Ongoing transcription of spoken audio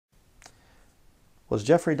Was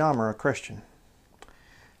Jeffrey Dahmer a Christian?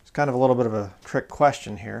 It's kind of a little bit of a trick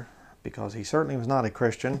question here, because he certainly was not a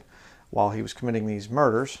Christian while he was committing these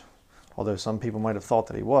murders, although some people might have thought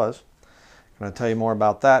that he was. I'm going to tell you more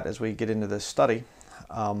about that as we get into this study.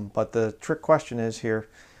 But the trick question is here,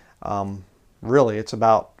 really it's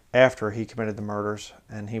about after he committed the murders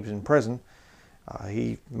and he was in prison.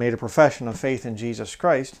 He made a profession of faith in Jesus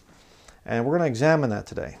Christ, and we're going to examine that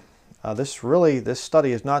today. This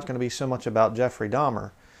study is not going to be so much about Jeffrey Dahmer.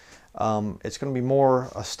 It's going to be more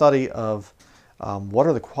a study of what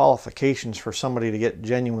are the qualifications for somebody to get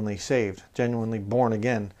genuinely saved, genuinely born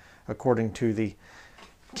again, according to the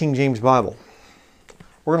King James Bible.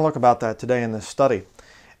 We're going to look about that today in this study.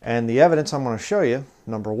 And the evidence I'm going to show you,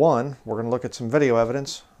 number one, we're going to look at some video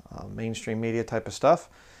evidence, mainstream media type of stuff.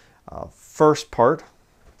 First part,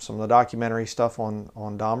 some of the documentary stuff on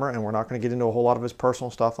Dahmer, and we're not going to get into a whole lot of his personal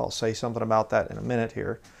stuff. I'll say something about that in a minute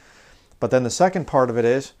here. But then the second part of it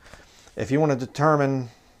is, if you want to determine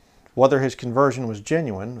whether his conversion was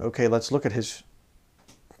genuine, okay, let's look at his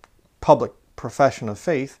public profession of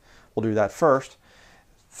faith. We'll do that first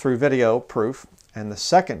through video proof. And the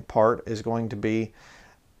second part is going to be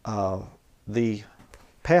the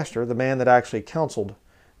pastor, the man that actually counseled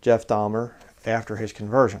Jeff Dahmer after his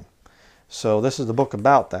conversion. So this is the book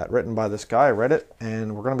about that, written by this guy. I read it,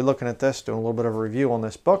 and we're going to be looking at this, doing a little bit of a review on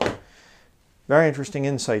this book. Very interesting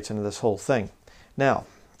insights into this whole thing. Now,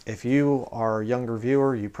 if you are a younger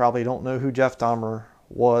viewer, you probably don't know who Jeff Dahmer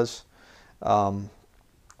was.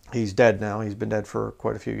 He's dead now. He's been dead for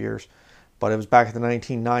quite a few years. But it was back in the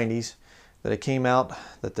 1990s that it came out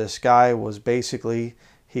that this guy was basically,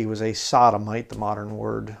 he was a sodomite. The modern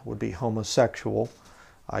word would be homosexual.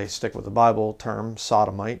 I stick with the Bible term,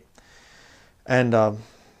 sodomite. And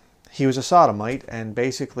he was a sodomite, and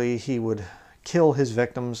basically he would kill his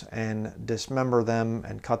victims and dismember them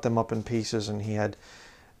and cut them up in pieces. And he had,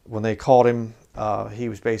 when they called him, he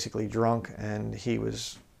was basically drunk, and he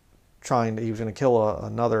was going to kill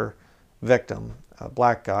another victim, a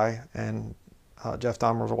black guy, and Jeff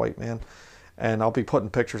Dahmer was a white man. And I'll be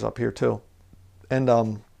putting pictures up here too.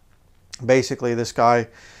 And basically this guy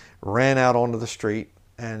ran out onto the street,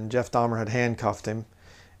 and Jeff Dahmer had handcuffed him.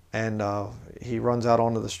 And he runs out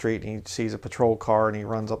onto the street, and he sees a patrol car, and he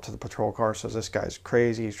runs up to the patrol car, says, "This guy's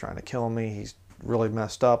crazy, he's trying to kill me, he's really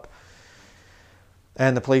messed up."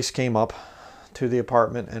 And the police came up to the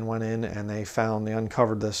apartment and went in, and they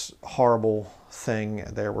uncovered this horrible thing.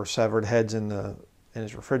 There were severed heads in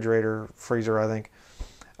his freezer, I think.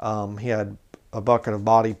 He had a bucket of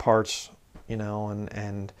body parts, you know,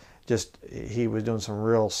 and just, he was doing some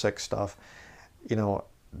real sick stuff. You know,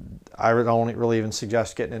 I don't really even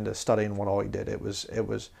suggest getting into studying what all he did. It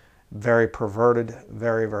was very perverted,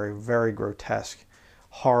 very, very, very grotesque,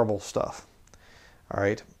 horrible stuff. All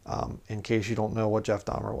right. In case you don't know what Jeff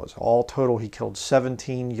Dahmer was, all total, he killed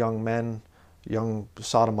 17 young men, young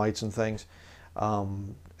sodomites and things,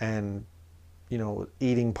 and you know,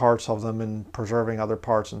 eating parts of them and preserving other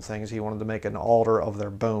parts and things. He wanted to make an altar of their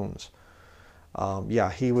bones. Yeah,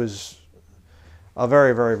 he was a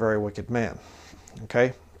very, very, very wicked man.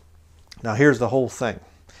 Okay, now here's the whole thing.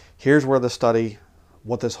 Here's where the study,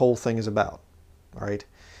 what this whole thing is about. All right,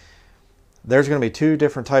 there's going to be two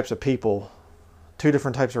different types of people, two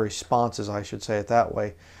different types of responses, I should say it that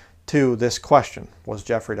way, to this question: was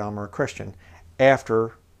Jeffrey Dahmer a Christian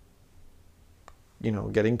after, you know,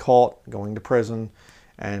 getting caught, going to prison,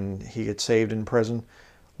 and he gets saved in prison?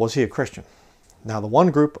 Was he a Christian? Now, the one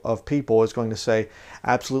group of people is going to say,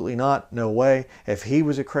 absolutely not, no way. If he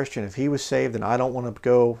was a Christian, if he was saved, then I don't want to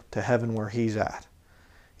go to heaven where he's at.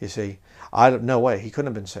 You see, no way, he couldn't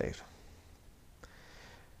have been saved.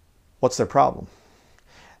 What's their problem?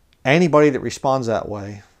 Anybody that responds that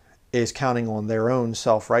way is counting on their own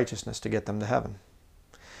self-righteousness to get them to heaven.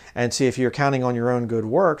 And see, if you're counting on your own good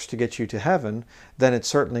works to get you to heaven, then it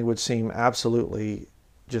certainly would seem absolutely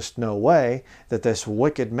just no way that this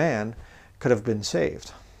wicked man could have been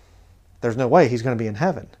saved. There's no way he's going to be in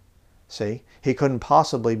heaven. See, he couldn't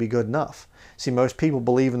possibly be good enough. See, most people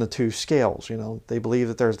believe in the two scales. You know, they believe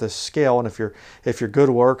that there's this scale, and if your good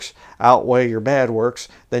works outweigh your bad works,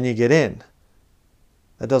 then you get in.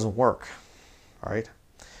 That doesn't work. All right,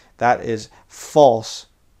 that is false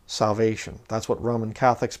salvation. That's what Roman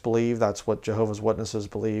Catholics believe. That's what Jehovah's Witnesses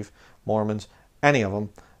believe. Mormons, any of them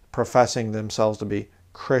professing themselves to be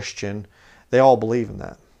Christian, they all believe in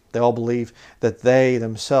that. They all believe that they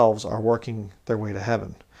themselves are working their way to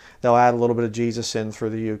heaven. They'll add a little bit of Jesus in through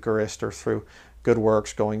the Eucharist or through good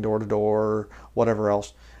works, going door to door, or whatever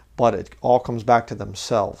else, but it all comes back to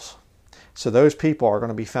themselves. So those people are going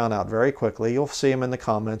to be found out very quickly. You'll see them in the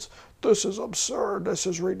comments. this is absurd, this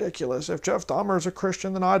is ridiculous. If Jeff Dahmer is a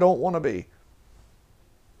Christian, then I don't want to be.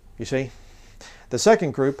 You see? The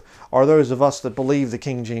second group are those of us that believe the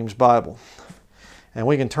King James Bible. And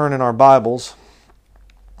we can turn in our Bibles.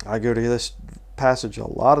 I go to this passage a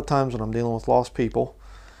lot of times when I'm dealing with lost people,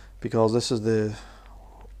 because this is the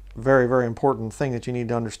very, very important thing that you need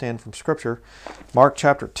to understand from Scripture. Mark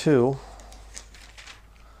chapter 2,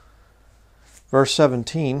 verse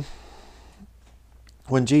 17.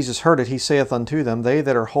 When Jesus heard it, he saith unto them, They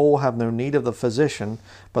that are whole have no need of the physician,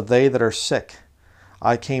 but they that are sick.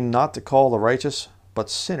 I came not to call the righteous, but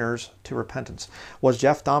sinners to repentance. Was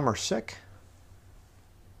Jeff Dahmer sick?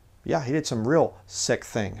 Yeah, he did some real sick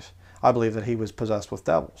things. I believe that he was possessed with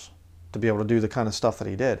devils to be able to do the kind of stuff that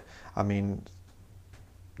he did. I mean,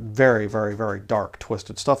 very, very, very dark,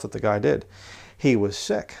 twisted stuff that the guy did. He was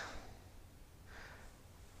sick.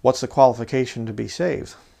 What's the qualification to be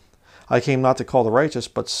saved? I came not to call the righteous,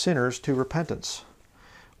 but sinners to repentance.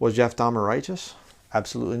 Was Jeff Dahmer righteous?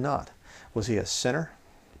 Absolutely not. Was he a sinner?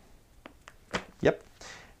 Yep.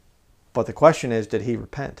 But the question is, did he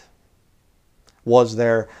repent? Was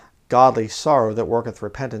there godly sorrow that worketh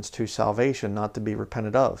repentance to salvation, not to be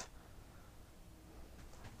repented of?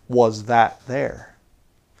 Was that there?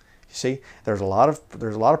 You see, there's a lot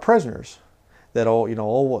of prisoners that,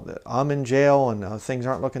 I'm in jail and things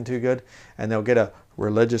aren't looking too good, and they'll get a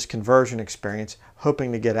religious conversion experience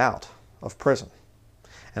hoping to get out of prison.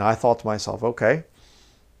 And I thought to myself, okay,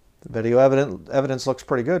 the video evidence looks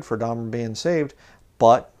pretty good for Dahmer being saved,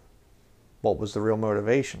 but what was the real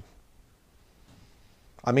motivation?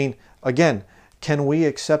 I mean, again, can we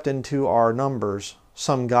accept into our numbers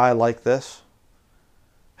some guy like this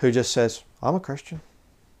who just says, I'm a Christian.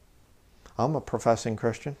 I'm a professing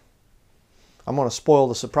Christian. I'm going to spoil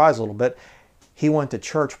the surprise a little bit. He went to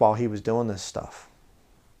church while he was doing this stuff.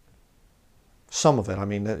 Some of it. I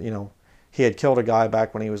mean, he had killed a guy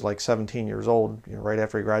back when he was like 17 years old, right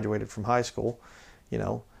after he graduated from high school.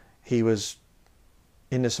 He was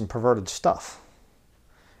into some perverted stuff.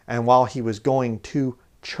 And while he was going to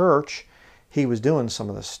church, he was doing some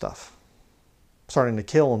of this stuff. Starting to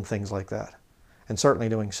kill and things like that. And certainly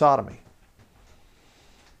doing sodomy.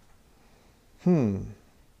 Kind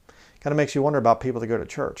of makes you wonder about people that go to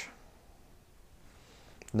church.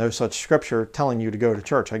 No such scripture telling you to go to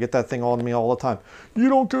church. I get that thing on me all the time. You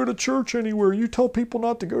don't go to church anywhere. You tell people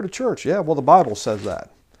not to go to church. Yeah, well, the Bible says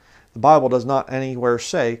that. The Bible does not anywhere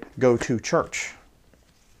say go to church.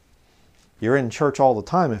 You're in church all the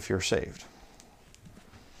time if you're saved.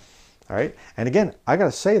 All right? And again, I got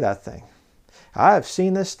to say that thing. I have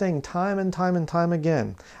seen this thing time and time and time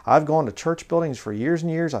again. I've gone to church buildings for years and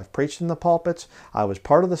years. I've preached in the pulpits. I was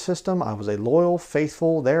part of the system. I was a loyal,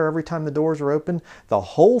 faithful there every time the doors were open. The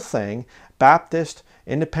whole thing, Baptist,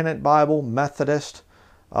 Independent Bible, Methodist,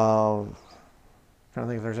 I'm trying to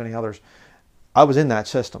think if there's any others. I was in that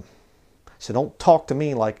system. So don't talk to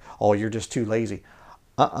me like, oh, you're just too lazy.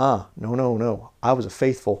 No. I was a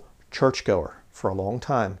faithful churchgoer for a long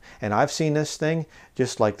time. And I've seen this thing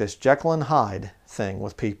just like this Jekyll and Hyde thing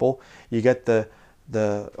with people. You get the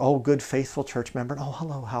good faithful church member, oh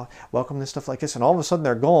hello, welcome, and stuff like this, and all of a sudden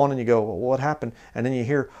they're gone and you go, well, what happened? And then you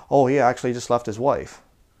hear, oh, he actually just left his wife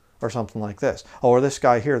or something like this. Oh, or this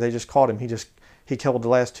guy here, they just caught him, he killed the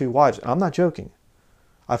last 2 wives. And I'm not joking.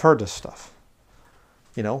 I've heard this stuff.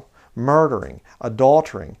 Murdering,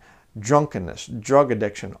 adultering, drunkenness, drug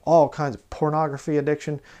addiction, all kinds of pornography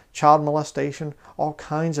addiction, child molestation, all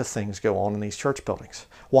kinds of things go on in these church buildings.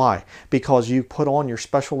 Why? Because you put on your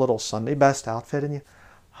special little Sunday best outfit and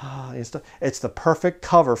it's the perfect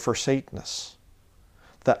cover for Satanists.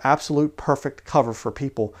 The absolute perfect cover for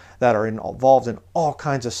people that are involved in all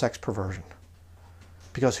kinds of sex perversion.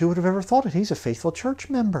 Because who would have ever thought it? He's a faithful church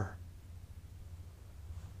member.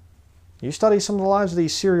 You study some of the lives of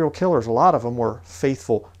these serial killers, a lot of them were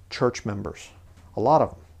faithful church members. A lot of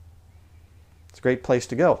them. It's a great place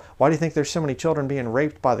to go. Why do you think there's so many children being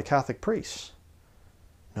raped by the Catholic priests?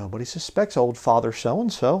 Nobody suspects old Father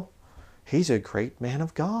so-and-so. He's a great man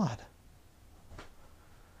of God.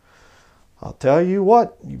 I'll tell you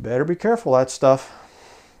what, you better be careful of that stuff.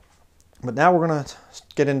 But now we're going to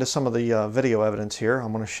get into some of the video evidence here.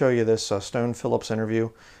 I'm going to show you this Stone Phillips interview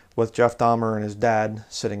with Jeff Dahmer and his dad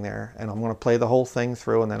sitting there. And I'm going to play the whole thing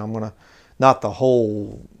through, and then I'm going to, not the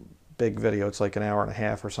whole big video, it's like an hour and a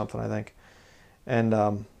half or something, I think. And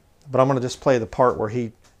but I'm going to just play the part where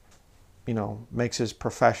he, makes his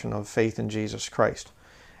profession of faith in Jesus Christ.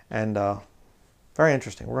 And very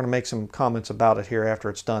interesting. We're going to make some comments about it here after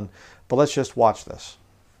it's done. But let's just watch this.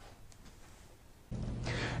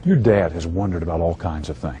 Your dad has wondered about all kinds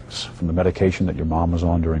of things, from the medication that your mom was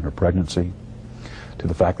on during her pregnancy, to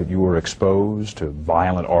the fact that you were exposed to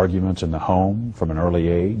violent arguments in the home from an early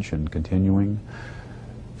age and continuing,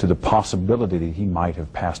 to the possibility that he might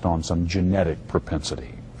have passed on some genetic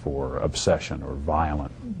propensity for obsession or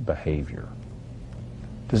violent behavior.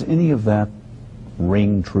 Does any of that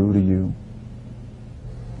ring true to you?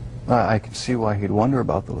 I can see why he'd wonder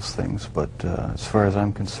about those things, but as far as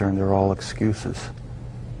I'm concerned, they're all excuses,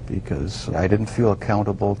 because I didn't feel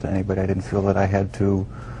accountable to anybody. I didn't feel that I had to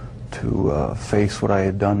face what I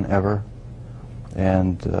had done ever,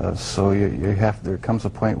 and so there comes a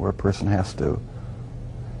point where a person has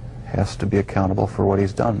to be accountable for what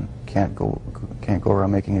he's done. Can't go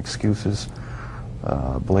around making excuses,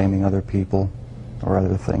 blaming other people or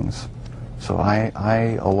other things. So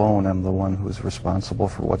I alone am the one who's responsible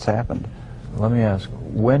for what's happened. Let me ask,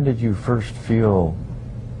 when did you first feel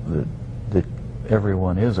that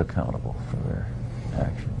everyone is accountable for their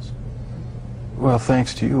actions? Well,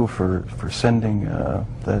 thanks to you for sending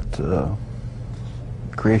that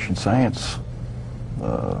creation science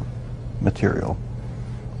material,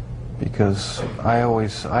 because I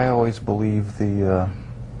always believe the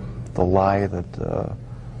lie that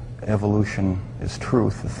evolution is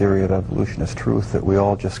truth, the theory of evolution is truth, that we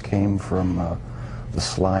all just came from the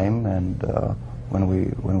slime, and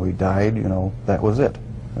when we died, you know, that was it.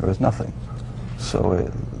 There was nothing.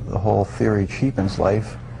 So the whole theory cheapens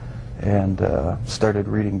life, and started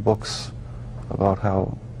reading books about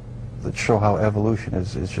that show how evolution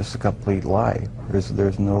is just a complete lie.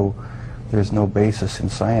 There's no basis in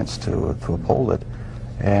science to uphold it,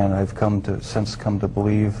 and I've since come to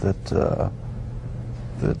believe that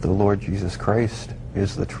the Lord Jesus Christ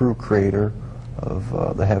is the true creator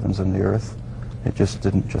of the heavens and the earth. It just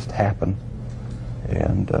didn't just happen.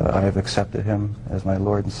 And I have accepted him as my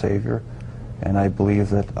Lord and Savior, and I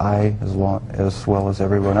believe that I, as well as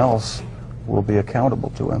everyone else, will be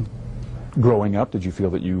accountable to him. Growing up, did you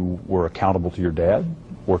feel that you were accountable to your dad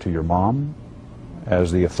or to your mom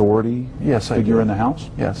as the authority figure in the house?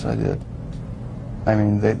 Yes, I did. I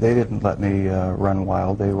mean, they didn't let me run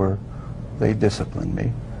wild. They disciplined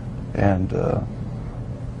me, and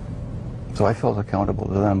so I felt accountable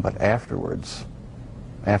to them. But afterwards,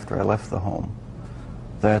 after I left the home,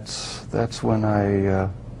 that's when I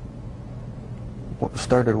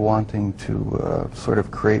started wanting to sort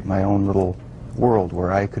of create my own little world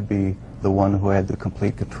where I could be the one who had the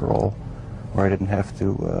complete control, where I didn't have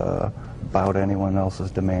to bow to anyone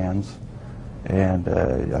else's demands, and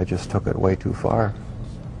I just took it way too far.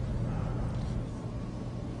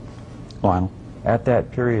 Lionel? At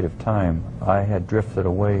that period of time, I had drifted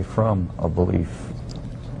away from a belief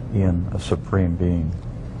in a supreme being.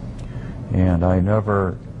 And I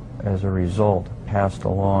never, as a result, passed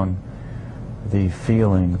along the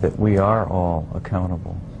feeling that we are all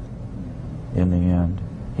accountable in the end.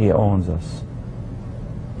 He owns us.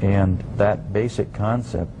 And that basic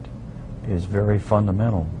concept is very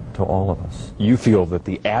fundamental to all of us. You feel that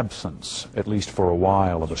the absence, at least for a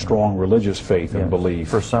while, of a strong religious faith and belief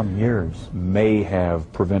for some years may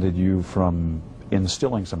have prevented you from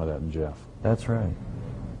instilling some of that in Jeff. That's right.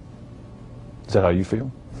 Is that how you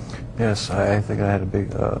feel? Yes, I think I had a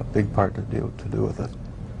big part to do with it.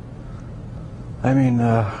 I mean,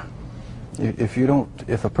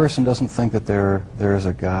 if a person doesn't think that there is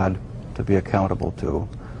a God to be accountable to,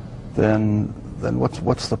 then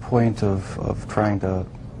what's the point of trying to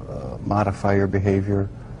modify your behavior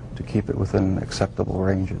to keep it within acceptable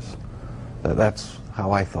ranges? That's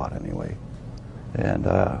how I thought anyway. And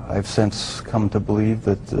I've since come to believe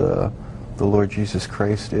that the Lord Jesus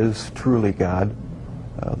Christ is truly God,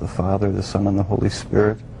 the Father, the Son, and the Holy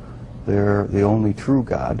Spirit. They're the only true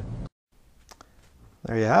God.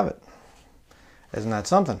 There you have it. Isn't that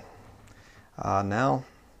something? Now,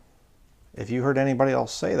 if you heard anybody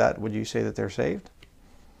else say that, would you say that they're saved?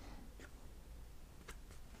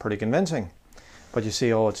 Pretty convincing. But you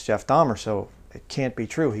see, oh, it's Jeff Dahmer, so it can't be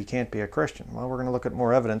true. He can't be a Christian. Well, we're going to look at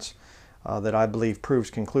more evidence that I believe proves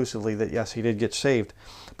conclusively that, yes, he did get saved.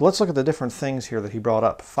 But let's look at the different things here that he brought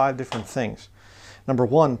up. 5 different things. Number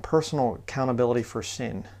 1, personal accountability for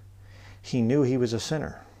sin. He knew he was a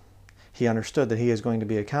sinner. He understood that he is going to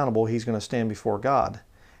be accountable. He's going to stand before God,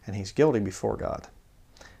 and he's guilty before God.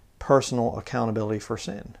 Personal accountability for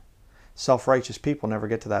sin. Self-righteous people never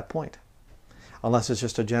get to that point. Unless it's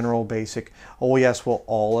just a general basic, oh yes, well,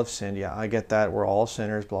 all have sinned. Yeah, I get that. We're all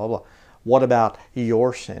sinners, blah, blah. What about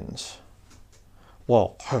your sins?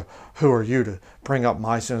 Well, who are you to bring up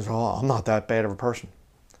my sins? Oh, I'm not that bad of a person.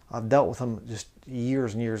 I've dealt with them just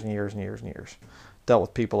years and years and years and years and years. Dealt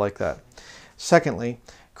with people like that. Secondly,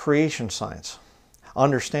 creation science.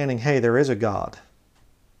 Understanding, hey, there is a God.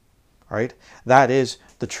 Right? That is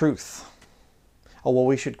the truth. oh, well,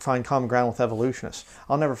 we should find common ground with evolutionists.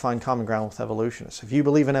 I'll never find common ground with evolutionists. If you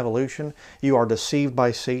believe in evolution, you are deceived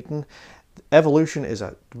by Satan. Evolution is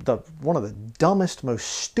one of the dumbest, most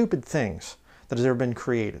stupid things that has ever been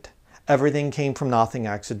created. Everything came from nothing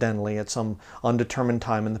accidentally at some undetermined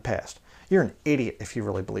time in the past. You're an idiot if you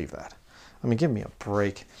really believe that. I mean, give me a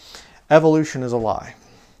break. Evolution is a lie.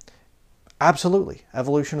 Absolutely.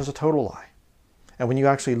 Evolution is a total lie. And when you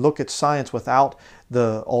actually look at science without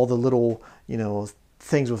all the little,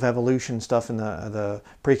 things with evolution stuff and the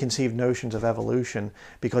preconceived notions of evolution,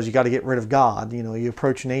 because you got to get rid of God. You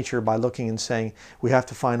approach nature by looking and saying, we have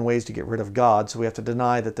to find ways to get rid of God, so we have to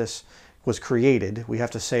deny that this was created. We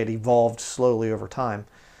have to say it evolved slowly over time.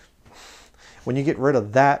 When you get rid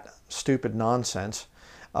of that stupid nonsense,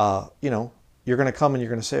 you're going to come and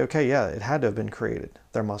you're going to say, okay, yeah, it had to have been created.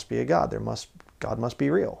 There must be a God. God must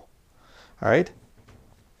be real. All right?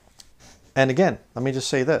 And again, let me just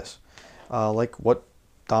say this, like what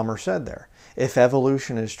Dahmer said there. If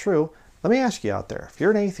evolution is true, let me ask you out there, if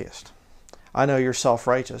you're an atheist, I know you're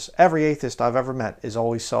self-righteous. Every atheist I've ever met is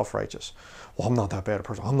always self-righteous. Well, I'm not that bad a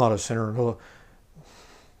person. I'm not a sinner.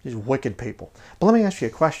 These wicked people. But let me ask you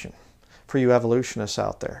a question for you evolutionists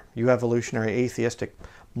out there, you evolutionary atheistic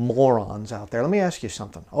morons out there. Let me ask you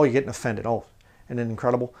something. Oh, you're getting offended. Oh, isn't it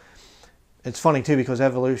incredible? It's funny too, because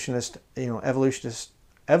evolutionistic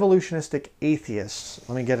atheists,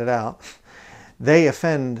 let me get it out, they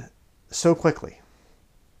offend so quickly.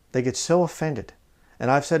 They get so offended. And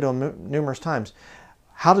I've said to them numerous times,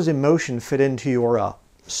 how does emotion fit into your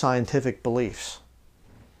scientific beliefs?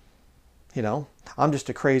 I'm just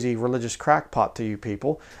a crazy religious crackpot to you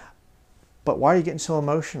people, but why are you getting so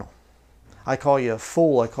emotional? I call you a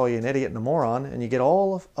fool, I call you an idiot and a moron, and you get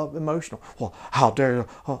all of emotional. Well, how dare you?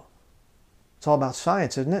 Oh. It's all about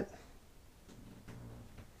science, isn't it?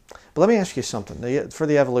 But let me ask you something, for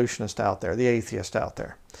the evolutionist out there, the atheist out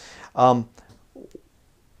there.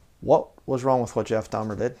 What was wrong with what Jeff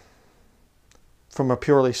Dahmer did? From a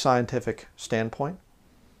purely scientific standpoint?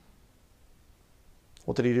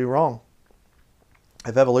 What did he do wrong?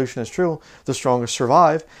 If evolution is true, the strongest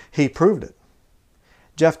survive. He proved it.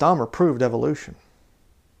 Jeff Dahmer proved evolution.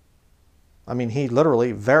 I mean, he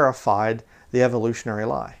literally verified the evolutionary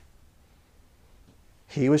lie.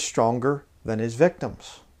 He was stronger than his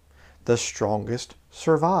victims. The strongest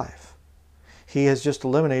survive. He has just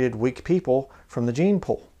eliminated weak people from the gene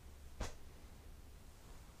pool.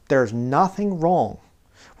 There's nothing wrong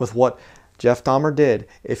with what Jeff Dahmer did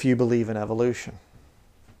if you believe in evolution.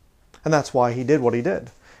 And that's why he did what he did,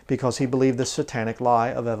 because he believed the satanic lie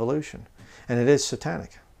of evolution. And it is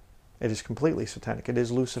satanic. It is completely satanic. It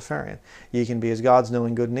is Luciferian. Ye can be as gods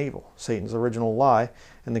knowing good and evil. Satan's original lie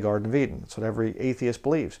in the Garden of Eden. That's what every atheist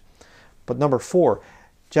believes. But number 4,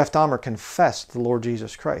 Jeff Dahmer confessed the Lord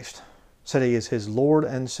Jesus Christ. Said he is his Lord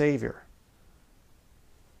and Savior.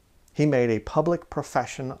 He made a public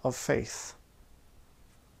profession of faith.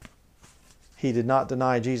 He did not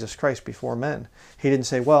deny Jesus Christ before men. He didn't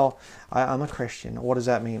say, well, I'm a Christian. What does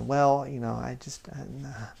that mean? Well, I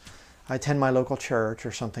attend my local church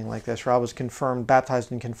or something like this, or I was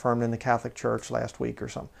baptized and confirmed in the Catholic Church last week or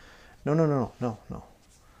something. No.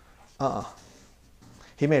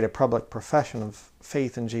 He made a public profession of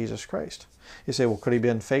faith in Jesus Christ. You say, well, could he have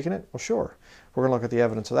been faking it? Well, sure. We're going to look at the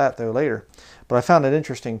evidence of that, though, later. But I found it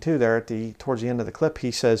interesting, too, there towards the end of the clip,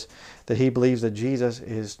 he says that he believes that Jesus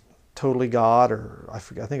is totally God, or I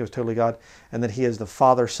think it was totally God, and that he is the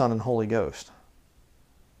Father, Son, and Holy Ghost.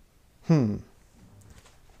 That's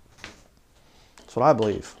what I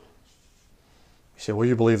believe. You say, well,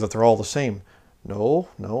 you believe that they're all the same. No,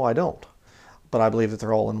 I don't. But I believe that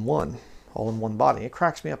they're all in one body. It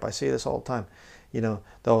cracks me up. I see this all the time.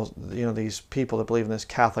 These people that believe in this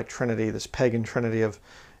Catholic Trinity, this pagan Trinity of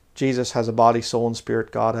Jesus has a body, soul, and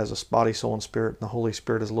spirit. God has a body, soul, and spirit. And the Holy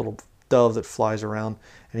Spirit is a little dove that flies around,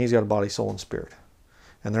 and he's got a body, soul, and spirit.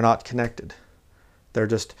 And they're not connected. They're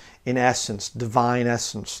just, in essence, divine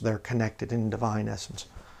essence. They're connected in divine essence.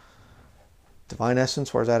 Divine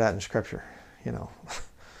essence, where's that at in Scripture?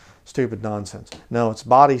 Stupid nonsense. No, it's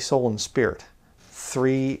body, soul, and spirit.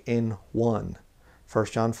 3 in 1. 1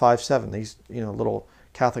 John 5:7. These, little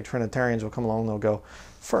Catholic Trinitarians will come along and they'll go,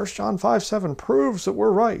 1 John 5:7 proves that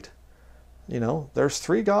we're right. There's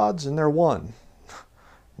 3 gods and they're one.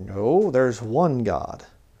 No, there's one God.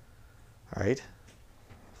 All right?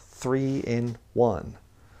 3 in 1.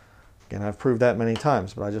 Again, I've proved that many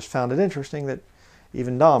times, but I just found it interesting that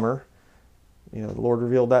even Dahmer, the Lord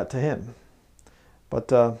revealed that to him. But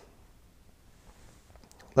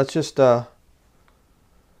let's just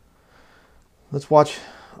let's watch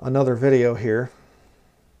another video here.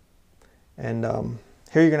 And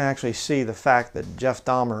Here you're going to actually see the fact that Jeff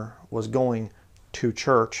Dahmer was going to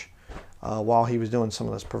church while he was doing some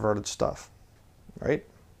of this perverted stuff. Right?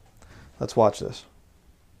 Let's watch this.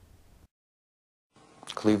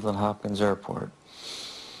 Cleveland Hopkins Airport.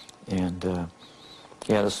 And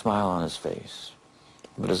he had a smile on his face.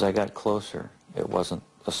 But as I got closer, it wasn't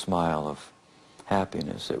a smile of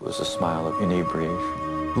happiness. It was a smile of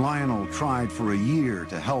inebriation. Lionel tried for a year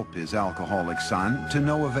to help his alcoholic son, to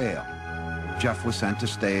no avail. Jeff was sent to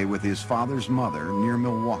stay with his father's mother near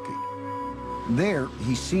Milwaukee. There,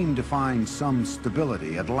 he seemed to find some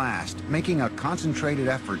stability at last, making a concentrated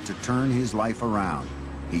effort to turn his life around.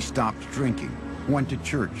 He stopped drinking, went to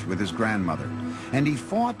church with his grandmother, and he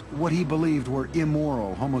fought what he believed were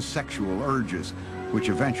immoral homosexual urges, which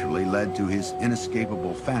eventually led to his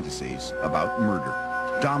inescapable fantasies about murder.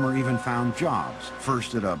 Dahmer even found jobs,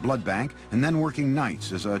 first at a blood bank and then working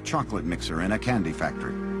nights as a chocolate mixer in a candy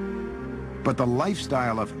factory. But the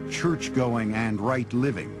lifestyle of church-going and right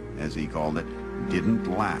living, as he called it,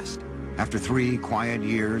 didn't last. After 3 quiet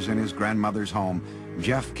years in his grandmother's home,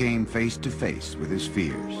 Jeff came face to face with his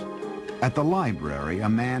fears. At the library, a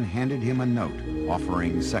man handed him a note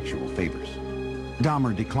offering sexual favors.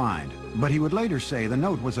 Dahmer declined, but he would later say the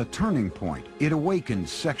note was a turning point. It awakened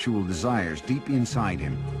sexual desires deep inside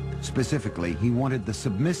him. Specifically, he wanted the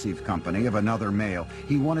submissive company of another male.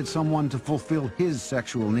 He wanted someone to fulfill his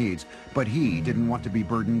sexual needs, but he didn't want to be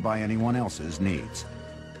burdened by anyone else's needs.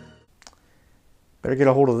 Better get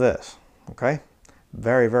a hold of this, okay?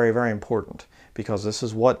 Very, very, very important, because this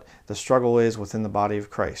is what the struggle is within the body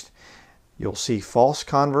of Christ. You'll see false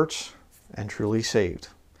converts and truly saved.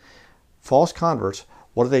 False converts,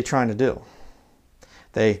 what are they trying to do?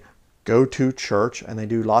 They go to church and they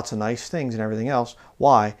do lots of nice things and everything else.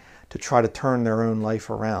 Why? To try to turn their own life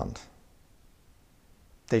around.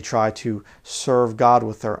 They try to serve God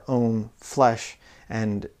with their own flesh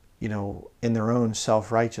and, in their own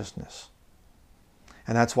self-righteousness.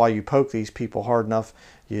 And that's why you poke these people hard enough,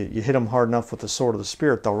 you hit them hard enough with the sword of the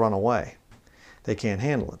Spirit, they'll run away. They can't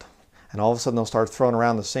handle it. And all of a sudden they'll start throwing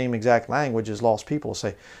around the same exact language as lost people.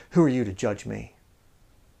 Say, who are you to judge me?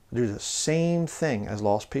 They'll do the same thing as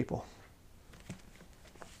lost people.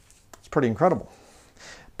 It's pretty incredible.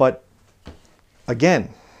 But again,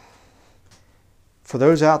 for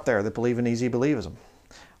those out there that believe in easy believism,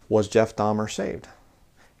 was Jeff Dahmer saved?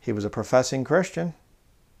 He was a professing Christian,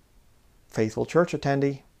 faithful church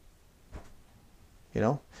attendee.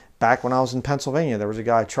 Back when I was in Pennsylvania, there was a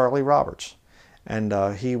guy, Charlie Roberts, and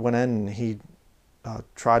he went in and he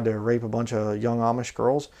tried to rape a bunch of young Amish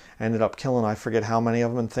girls, ended up killing I forget how many of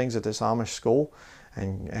them and things at this Amish school,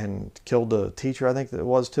 and killed the teacher, I think that it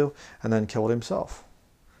was too, and then killed himself.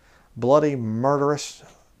 Bloody, murderous,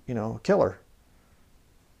 killer.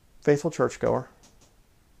 Faithful churchgoer.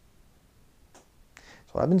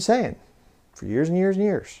 That's what I've been saying for years and years and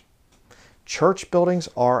years. Church buildings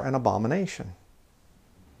are an abomination.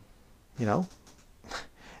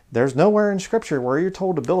 There's nowhere in Scripture where you're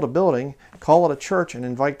told to build a building, call it a church, and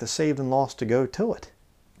invite the saved and lost to go to it.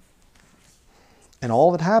 And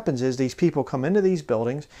all that happens is these people come into these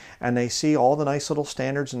buildings and they see all the nice little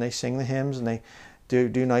standards and they sing the hymns and they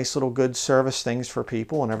do nice little good service things for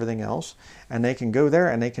people and everything else. And they can go there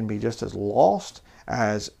and they can be just as lost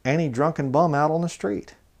as any drunken bum out on the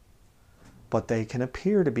street. But they can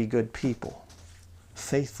appear to be good people,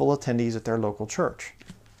 faithful attendees at their local church.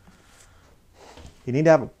 You need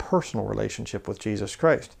to have a personal relationship with Jesus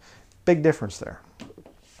Christ. Big difference there.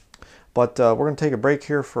 But we're going to take a break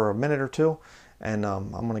here for a minute or two, and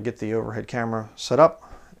I'm going to get the overhead camera set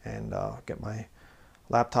up and get my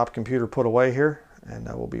laptop computer put away here, and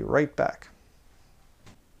we'll be right back.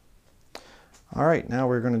 All right, now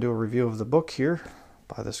we're going to do a review of the book here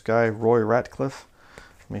by this guy, Roy Ratcliffe.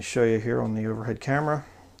 Let me show you here on the overhead camera.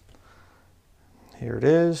 Here it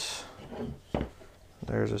is.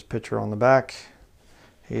 There's his picture on the back.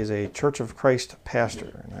 He is a Church of Christ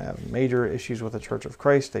pastor, and I have major issues with the Church of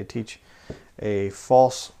Christ. They teach a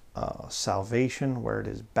false salvation where it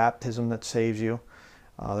is baptism that saves you.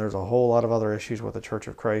 There's a whole lot of other issues with the Church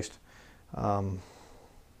of Christ.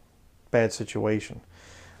 Bad situation.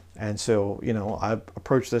 And so, I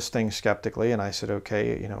approached this thing skeptically, and I said,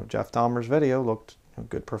 okay, Jeff Dahmer's video looked a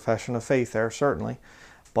good profession of faith there, certainly.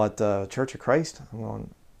 But Church of Christ, I'm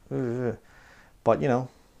going, ugh. But,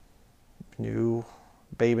 new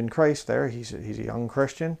babe in Christ there. He's a young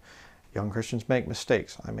Christian. Young Christians make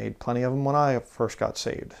mistakes. I made plenty of them when I first got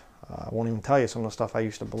saved. I won't even tell you some of the stuff I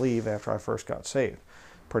used to believe after I first got saved.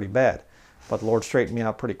 Pretty bad. But the Lord straightened me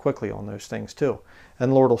out pretty quickly on those things too.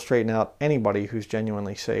 And the Lord will straighten out anybody who's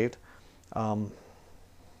genuinely saved. You're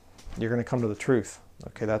going to come to the truth.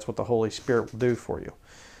 Okay, that's what the Holy Spirit will do for you.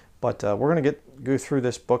 But we're going to go through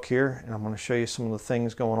this book here, and I'm going to show you some of the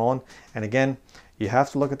things going on. And again, you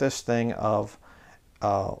have to look at this thing of,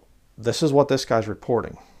 this is what this guy's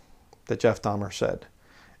reporting, that Jeff Dahmer said.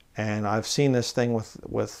 And I've seen this thing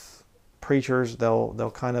with preachers.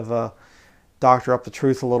 They'll kind of doctor up the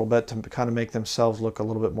truth a little bit to kind of make themselves look a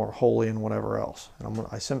little bit more holy and whatever else. And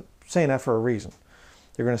I'm saying that for a reason.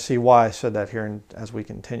 You're going to see why I said that here as we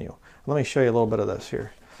continue. Let me show you a little bit of this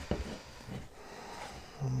here.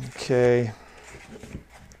 Okay.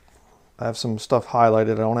 I have some stuff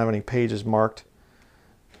highlighted. I don't have any pages marked.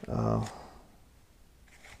 Zoom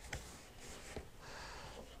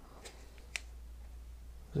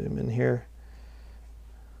in here.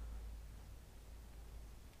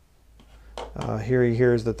 Here he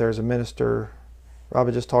hears that there's a minister. Rob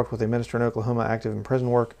had just talked with a minister in Oklahoma active in prison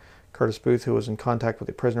work, Curtis Booth, who was in contact with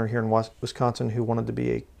a prisoner here in Wisconsin who wanted to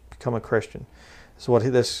become a Christian. This is what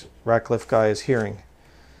this Ratcliffe guy is hearing.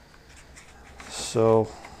 So,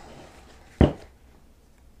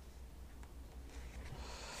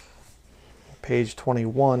 page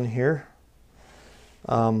 21 here.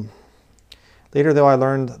 Later, though, I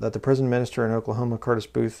learned that the prison minister in Oklahoma, Curtis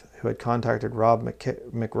Booth, who had contacted Rob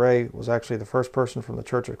McRae, was actually the first person from the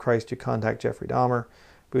Church of Christ to contact Jeffrey Dahmer.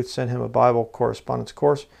 Booth sent him a Bible correspondence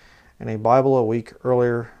course and a Bible a week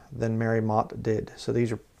earlier than Mary Mott did. So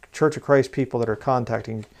these are Church of Christ people that are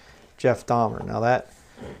contacting Jeff Dahmer. Now that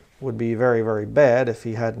would be very, very bad if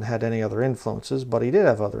he hadn't had any other influences, but he did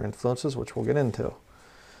have other influences, which we'll get into.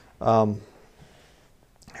 Here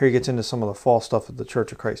he gets into some of the false stuff that the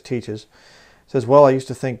Church of Christ teaches. He says, well, I used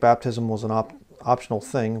to think baptism was an optional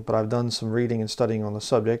thing, but I've done some reading and studying on the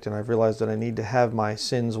subject, and I've realized that I need to have my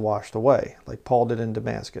sins washed away, like Paul did in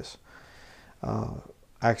Damascus.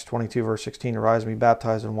 Acts 22, verse 16, arise and be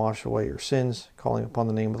baptized and wash away your sins, calling upon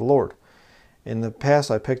the name of the Lord. In the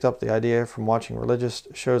past, I picked up the idea from watching religious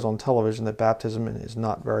shows on television that baptism is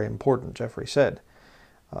not very important, Jeffrey said.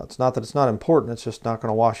 It's not that it's not important, it's just not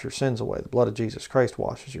going to wash your sins away. The blood of Jesus Christ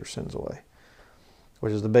washes your sins away,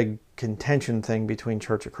 which is the big contention thing between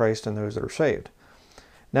Church of Christ and those that are saved.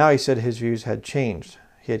 Now he said his views had changed.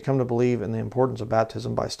 He had come to believe in the importance of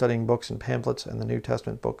baptism by studying books and pamphlets and the New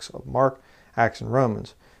Testament books of Mark, Acts, and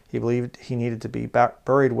Romans. He believed he needed to be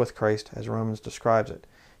buried with Christ, as Romans describes it.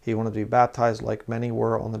 He wanted to be baptized like many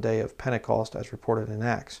were on the day of Pentecost, as reported in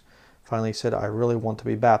Acts. Finally, he said, I really want to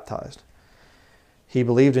be baptized. He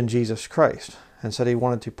believed in Jesus Christ and said he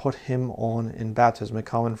wanted to put him on in baptism, a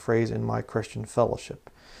common phrase in my Christian fellowship.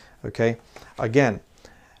 Okay, again,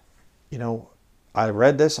 you know, I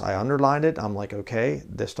read this, I underlined it, I'm like, okay,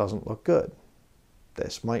 this doesn't look good.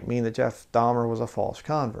 This might mean that Jeff Dahmer was a false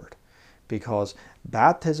convert, because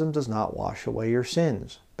baptism does not wash away your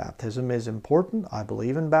sins. Baptism is important, I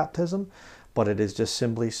believe in baptism, but it is just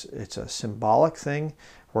simply, it's a symbolic thing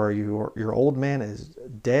where your old man is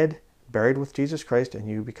dead, buried with Jesus Christ, and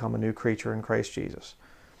you become a new creature in Christ Jesus.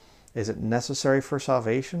 Is it necessary for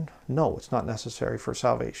salvation? No, it's not necessary for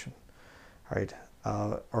salvation. All right.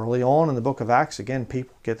 Early on in the book of Acts, again,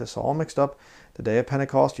 people get this all mixed up. The day of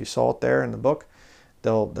Pentecost, you saw it there in the book.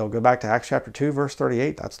 They'll go back to Acts chapter 2, verse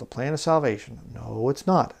 38. That's the plan of salvation. No, it's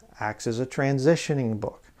not. Acts is a transitioning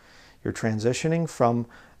book. You're transitioning from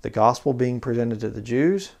the gospel being presented to the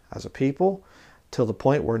Jews as a people till the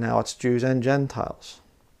point where now it's Jews and Gentiles.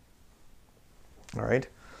 All right.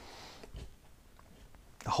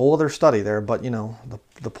 A whole other study there, but you know,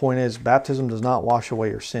 the point is baptism does not wash away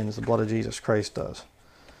your sins. The blood of Jesus Christ does.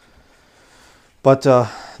 But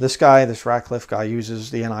this guy, this Ratcliffe guy,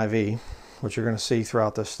 uses the NIV, which you're going to see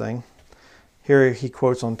throughout this thing. Here he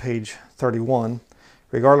quotes on page 31,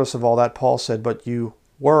 regardless of all that, Paul said, but you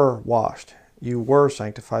were washed, you were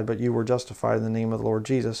sanctified, but you were justified in the name of the Lord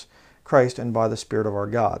Jesus Christ and by the Spirit of our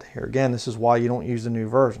God. Here again, this is why you don't use the new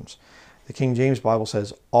versions. The King James Bible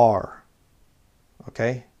says are.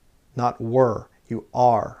 Okay? Not were. You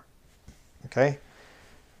are. Okay?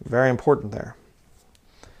 Very important there.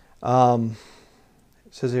 It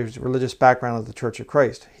says there's religious background of the Church of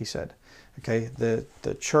Christ, he said. Okay?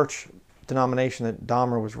 The church denomination that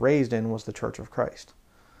Dahmer was raised in was the Church of Christ.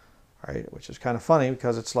 All right? Which is kind of funny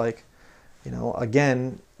because it's like, you know,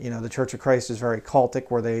 again, you know, the Church of Christ is very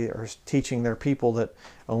cultic where they are teaching their people that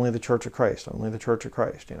only the Church of Christ, only the Church of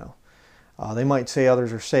Christ, you know. They might say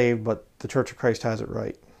others are saved, but the Church of Christ has it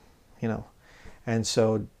right, you know. And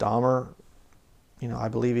so Dahmer, you know, I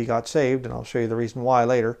believe he got saved, and I'll show you the reason why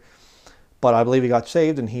later. But I believe he got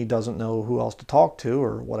saved, and he doesn't know who else to talk to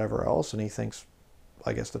or whatever else, and he thinks,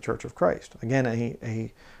 I guess, the Church of Christ. Again,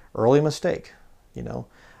 a early mistake, you know.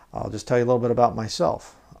 I'll just tell you a little bit about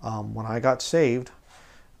myself. When I got saved,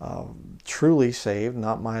 truly saved,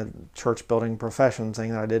 not my church building profession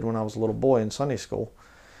thing that I did when I was a little boy in Sunday school.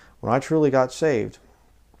 When I truly got saved,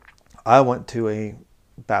 I went to a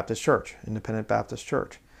Baptist church, Independent Baptist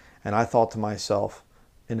Church, and I thought to myself,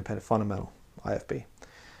 Independent Fundamental, IFB.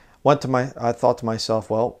 I thought to myself,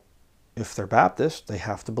 well, if they're Baptist, they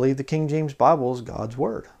have to believe the King James Bible is God's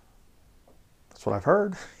Word. That's what I've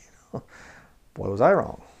heard. Boy, was I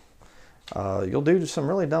wrong. You'll do some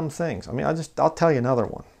really dumb things. I mean, I'll tell you another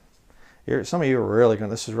one. Some of you are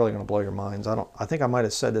this is really going to blow your minds. I think I might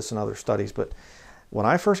have said this in other studies, but when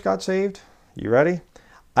I first got saved, you ready?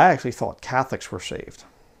 I actually thought Catholics were saved.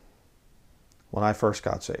 When I first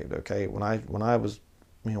got saved, okay? When I was,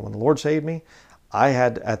 when the Lord saved me,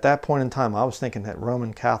 at that point in time, I was thinking that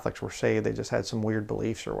Roman Catholics were saved. They just had some weird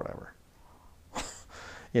beliefs or whatever.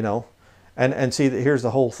 And see, here's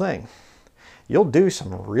the whole thing. You'll do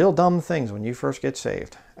some real dumb things when you first get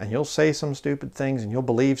saved. And you'll say some stupid things and you'll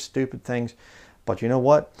believe stupid things. But you know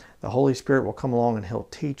what? The Holy Spirit will come along and He'll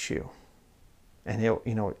teach you. And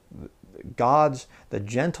the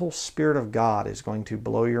gentle Spirit of God is going to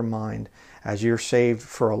blow your mind as you're saved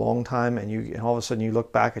for a long time, and all of a sudden you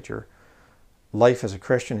look back at your life as a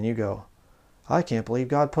Christian and you go, I can't believe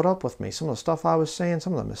God put up with me. Some of the stuff I was saying,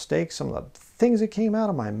 some of the mistakes, some of the things that came out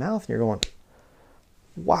of my mouth, and you're going,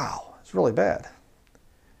 wow, it's really bad.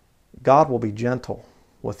 God will be gentle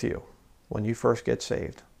with you when you first get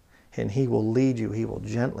saved, and He will lead you. He will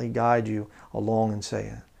gently guide you along and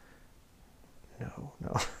say, no.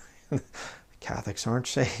 Catholics aren't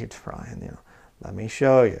saved, Brian. Let me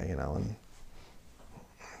show you. And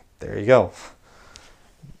there you go.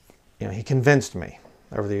 He convinced me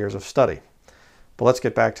over the years of study. But let's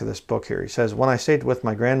get back to this book here. He says, when I stayed with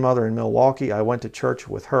my grandmother in Milwaukee, I went to church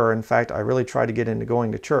with her. In fact, I really tried to get into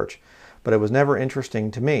going to church, but it was never interesting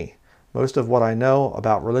to me. Most of what I know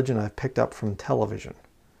about religion I've picked up from television.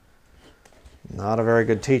 Not a very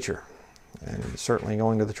good teacher. And certainly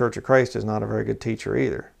going to the Church of Christ is not a very good teacher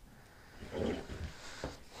either.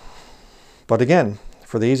 But again,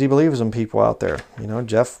 for the easy believism people out there,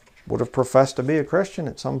 Jeff would have professed to be a Christian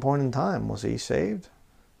at some point in time. Was he saved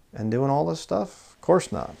and doing all this stuff? Of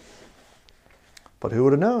course not. But who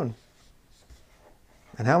would have known?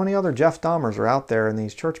 And how many other Jeff Dahmers are out there in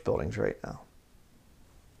these church buildings right now?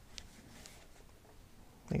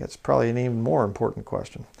 I think that's probably an even more important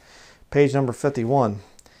question. Page number 51.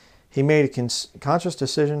 He made a conscious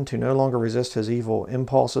decision to no longer resist his evil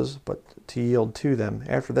impulses, but to yield to them.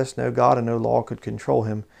 After this, no God and no law could control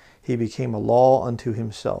him. He became a law unto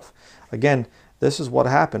himself. Again, this is what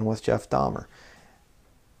happened with Jeff Dahmer.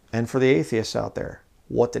 And for the atheists out there,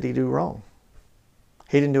 what did he do wrong?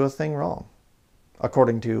 He didn't do a thing wrong,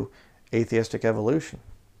 according to atheistic evolution.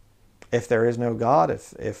 If there is no God,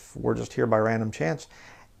 if we're just here by random chance,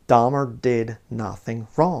 Dahmer did nothing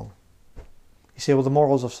wrong. You say, well, the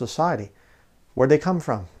morals of society, where'd they come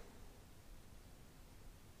from?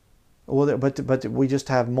 Well, but we just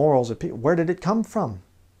have morals of people. Where did it come from?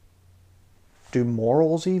 Do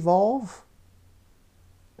morals evolve?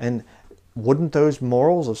 And wouldn't those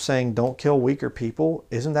morals of saying don't kill weaker people,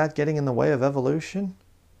 isn't that getting in the way of evolution?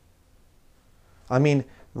 I mean,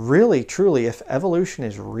 really, truly, if evolution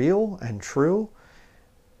is real and true,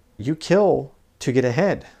 you kill to get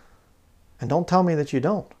ahead. And don't tell me that you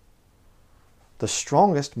don't. The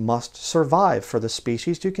strongest must survive. For the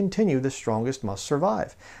species to continue, the strongest must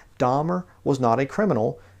survive. Dahmer was not a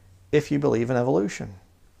criminal if you believe in evolution.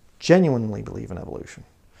 Genuinely believe in evolution.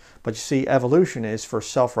 But you see, evolution is for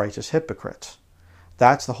self-righteous hypocrites.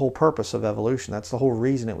 That's the whole purpose of evolution. That's the whole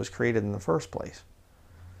reason it was created in the first place.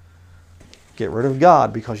 Get rid of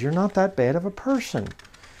God because you're not that bad of a person.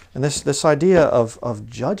 And this idea of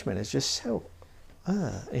judgment is just so,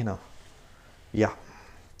 yeah.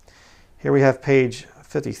 Here we have page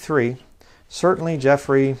 53. Certainly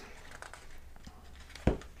Jeffrey,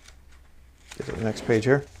 get to the next page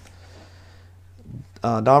here.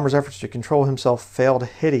 Dahmer's efforts to control himself failed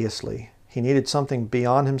hideously. He needed something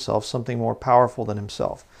beyond himself, something more powerful than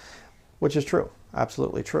himself, which is true,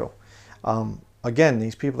 absolutely true. Again,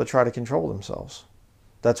 these people that try to control themselves.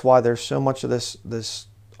 That's why there's so much of this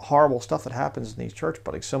horrible stuff that happens in these church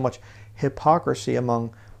buildings, so much hypocrisy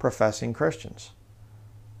among professing Christians.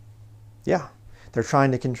 Yeah, they're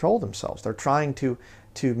trying to control themselves. They're trying to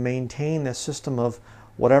maintain this system of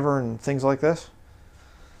whatever and things like this.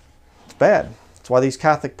 It's bad. That's why these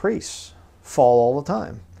Catholic priests fall all the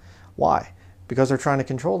time. Why? Because they're trying to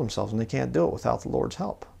control themselves and they can't do it without the Lord's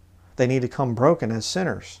help. They need to come broken as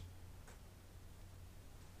sinners.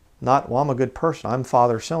 Not, well, I'm a good person. I'm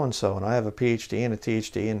Father so-and-so and I have a PhD and a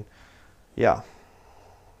ThD and, yeah,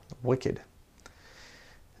 wicked.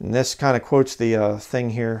 And this kind of quotes the thing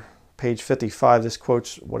here, page 55. This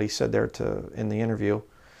quotes what he said there in the interview.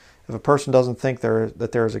 If a person doesn't think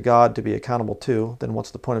that there is a God to be accountable to, then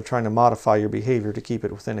what's the point of trying to modify your behavior to keep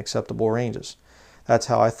it within acceptable ranges? That's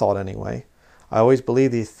how I thought anyway. I always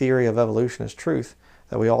believed the theory of evolution is truth,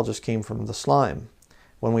 that we all just came from the slime.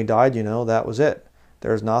 When we died, that was it.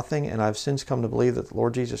 There is nothing, and I've since come to believe that the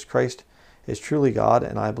Lord Jesus Christ is truly God,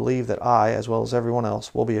 and I believe that I, as well as everyone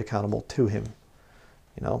else, will be accountable to him.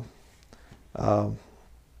 It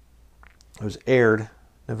was aired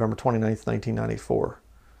November 29th, 1994,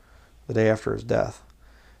 the day after his death.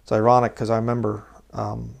 It's ironic because I remember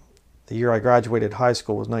the year I graduated high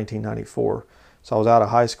school was 1994. So I was out of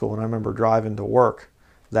high school, and I remember driving to work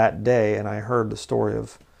that day, and I heard the story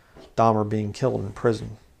of Dahmer being killed in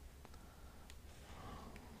prison.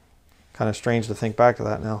 Kind of strange to think back to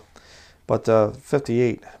that now. But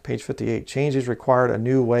page 58, change is required, a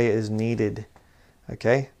new way is needed.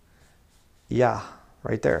 Okay? Yeah,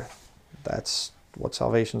 right there. That's what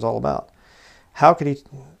salvation's all about. How could he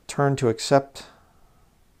turn to accept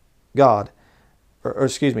God? Or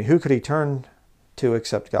excuse me, who could he turn to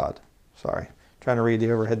accept God? Sorry. Trying to read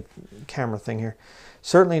the overhead camera thing here.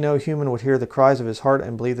 Certainly no human would hear the cries of his heart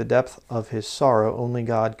and believe the depth of his sorrow. Only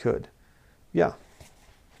God could. Yeah.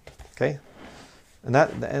 Okay. And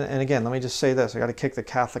again, let me just say this. I got to kick the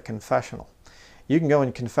Catholic confessional. You can go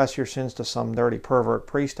and confess your sins to some dirty pervert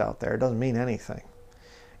priest out there. It doesn't mean anything.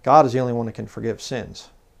 God is the only one that can forgive sins.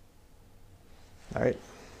 All right. In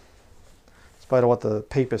spite of what the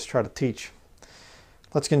papists try to teach.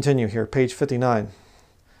 Let's continue here. Page 59.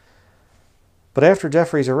 But after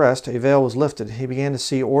Jeffrey's arrest, a veil was lifted. He began to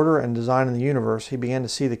see order and design in the universe. He began to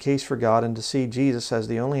see the case for God and to see Jesus as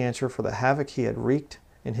the only answer for the havoc he had wreaked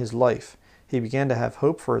in his life. He began to have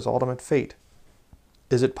hope for his ultimate fate.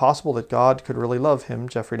 Is it possible that God could really love him,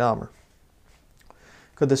 Jeffrey Dahmer?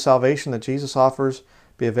 Could the salvation that Jesus offers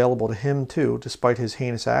be available to him too, despite his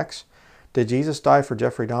heinous acts? Did Jesus die for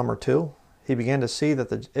Jeffrey Dahmer too? He began to see that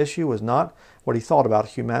the issue was not what he thought about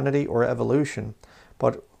humanity or evolution,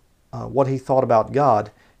 but what he thought about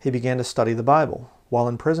God. He began to study the Bible. While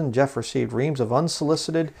in prison, Jeff received reams of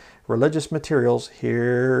unsolicited religious materials,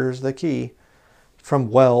 here's the key,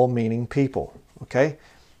 from well-meaning people. Okay?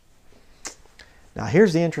 Now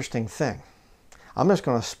here's the interesting thing. I'm just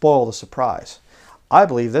going to spoil the surprise. I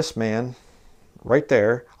believe this man, right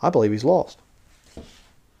there, I believe he's lost.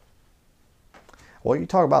 Well, you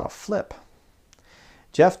talk about a flip.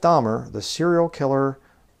 Jeff Dahmer, the serial killer,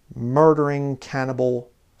 murdering, cannibal,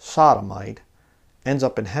 sodomite, ends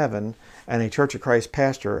up in heaven, and a Church of Christ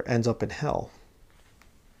pastor ends up in hell.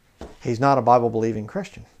 He's not a Bible-believing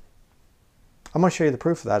Christian. I'm going to show you the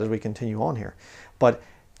proof of that as we continue on here. But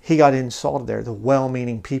he got insulted there. The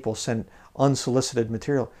well-meaning people sent unsolicited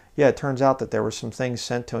material. Yeah, it turns out that there were some things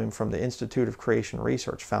sent to him from the Institute of Creation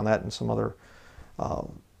Research. Found that in some other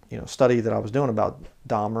study that I was doing about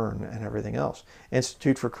Dahmer and everything else.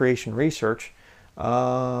 Institute for Creation Research.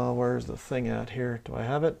 Where's the thing at here? Do I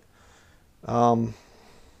have it?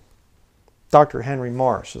 Dr. Henry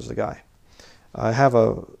Morris is the guy. I have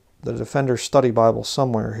the Defender Study Bible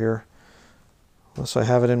somewhere here. Unless I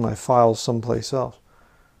have it in my files someplace else.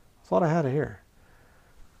 I thought I had it here.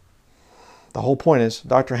 The whole point is,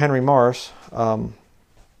 Dr. Henry Morris, I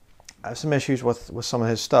have some issues with some of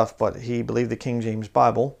his stuff, but he believed the King James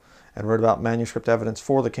Bible and wrote about manuscript evidence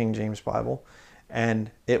for the King James Bible.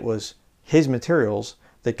 And it was his materials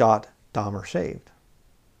that got Dahmer saved.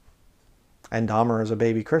 And Dahmer is a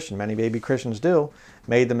baby Christian. Many baby Christians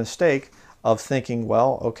made the mistake of thinking,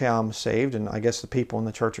 well, okay, I'm saved, and I guess the people in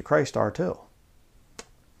the Church of Christ are too.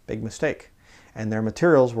 Big mistake. And their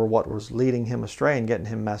materials were what was leading him astray and getting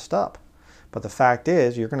him messed up. But the fact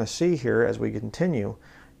is, you're going to see here as we continue,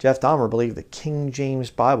 Jeff Dahmer believed the King James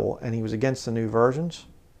Bible, and he was against the new versions.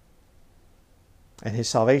 And his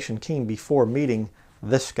salvation came before meeting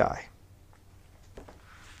this guy.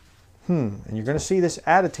 And you're going to see this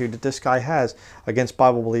attitude that this guy has against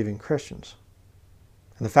Bible-believing Christians.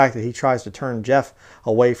 And the fact that he tries to turn Jeff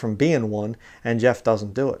away from being one, and Jeff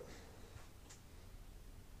doesn't do it.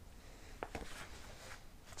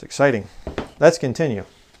 It's exciting. Let's continue.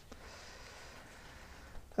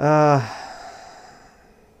 Then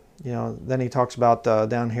he talks about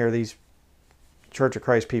down here, these Church of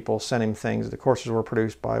Christ people sent him things. The courses were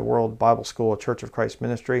produced by World Bible School, a Church of Christ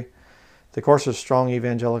ministry. The course's strong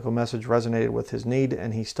evangelical message resonated with his need,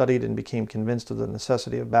 and he studied and became convinced of the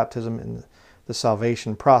necessity of baptism in the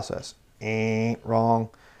salvation process. Wrong.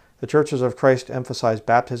 The Churches of Christ emphasize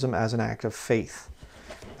baptism as an act of faith.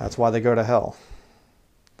 That's why they go to hell.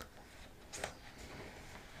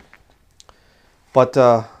 But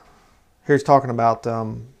Here's talking about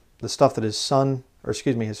the stuff that his son, or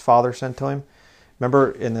excuse me, his father sent to him.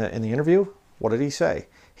 Remember in the interview, what did he say?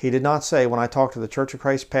 He did not say, when I talked to the Church of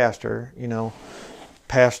Christ pastor, you know,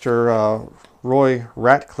 Pastor Roy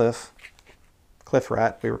Ratcliffe, Cliff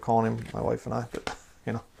Rat, we were calling him, my wife and I, but,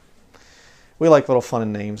 you know, we like little fun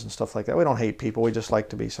and names and stuff like that. We don't hate people. We just like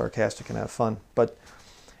to be sarcastic and have fun. But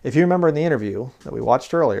if you remember in the interview that we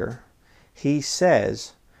watched earlier, he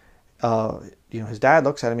says, you know, his dad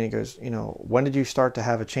looks at him and he goes, you know, when did you start to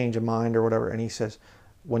have a change of mind or whatever? And he says,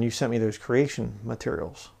 when you sent me those creation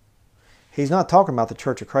materials. He's not talking about the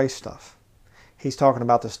Church of Christ stuff. He's talking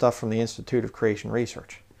about the stuff from the Institute of Creation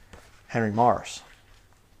Research, Henry Morris.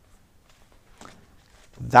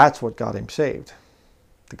 That's what got him saved.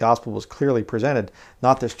 The gospel was clearly presented,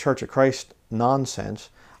 not this Church of Christ nonsense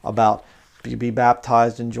about be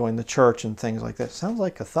baptized and join the church and things like that. Sounds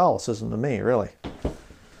like Catholicism to me, really.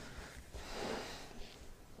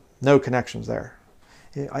 No connections there.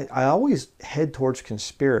 I always head towards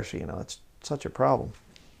conspiracy, you know, it's such a problem.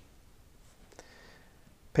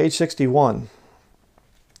 Page 61.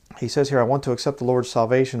 He says here, I want to accept the Lord's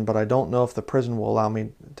salvation, but I don't know if the prison will allow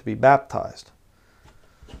me to be baptized.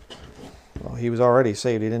 Well, he was already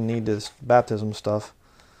saved. He didn't need this baptism stuff.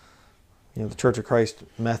 You know, the Church of Christ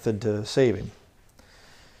method to save him.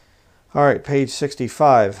 All right, page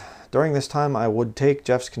 65. During this time, I would take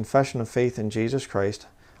Jeff's confession of faith in Jesus Christ.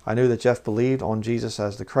 I knew that Jeff believed on Jesus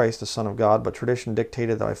as the Christ, the Son of God, but tradition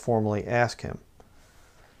dictated that I formally ask him.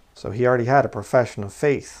 So he already had a profession of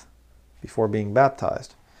faith before being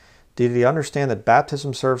baptized. Did he understand that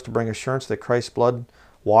baptism serves to bring assurance that Christ's blood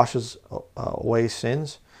washes away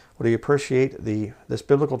sins? Would he appreciate this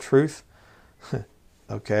biblical truth?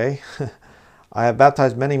 Okay. I have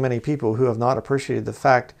baptized many, many people who have not appreciated the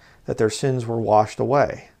fact that their sins were washed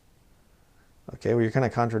away. Okay, well, you're kind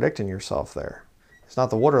of contradicting yourself there. It's not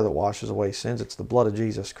the water that washes away sins, it's the blood of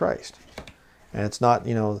Jesus Christ. And it's not,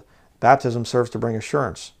 you know, baptism serves to bring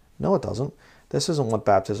assurance. No, it doesn't. This isn't what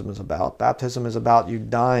baptism is about. Baptism is about you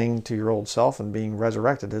dying to your old self and being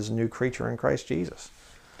resurrected as a new creature in Christ Jesus.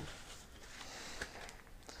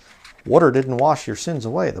 Water didn't wash your sins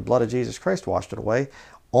away. The blood of Jesus Christ washed it away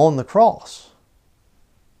on the cross.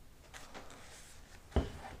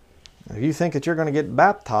 If you think that you're going to get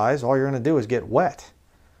baptized, all you're going to do is get wet.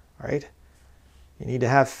 Right? You need to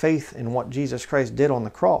have faith in what Jesus Christ did on the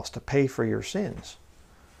cross to pay for your sins.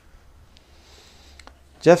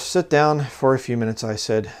 Jeff, sit down for a few minutes, I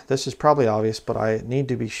said. This is probably obvious, but I need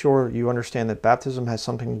to be sure you understand that baptism has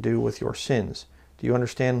something to do with your sins. Do you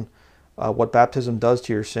understand what baptism does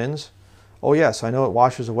to your sins? Oh yes, I know it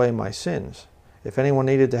washes away my sins. If anyone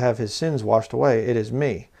needed to have his sins washed away, it is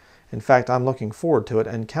me. In fact, I'm looking forward to it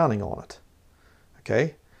and counting on it.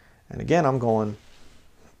 Okay? And again, I'm going,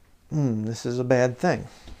 this is a bad thing.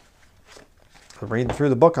 I'm reading through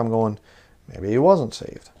the book, I'm going, maybe he wasn't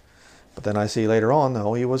saved. But then I see later on,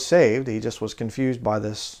 no, he was saved. He just was confused by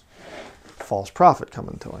this false prophet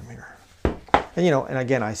coming to him here. And, you know, and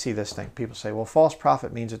again, I see this thing. People say, well, false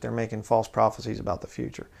prophet means that they're making false prophecies about the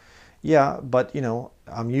future. Yeah, but, you know,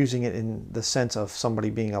 I'm using it in the sense of somebody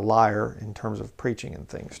being a liar in terms of preaching and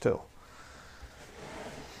things, too.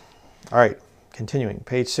 All right, continuing.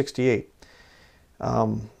 Page 68.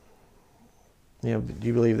 You know, do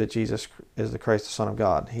you believe that Jesus is the Christ, the Son of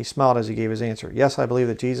God? He smiled as he gave his answer. Yes, I believe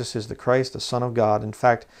that Jesus is the Christ, the Son of God. In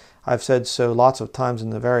fact, I've said so lots of times in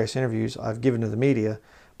the various interviews I've given to the media,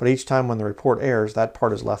 but each time when the report airs, that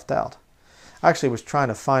part is left out. I actually was trying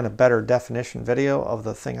to find a better definition video of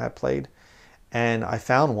the thing I played, and I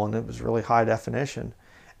found one that was really high definition,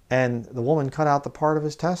 and the woman cut out the part of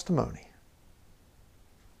his testimony.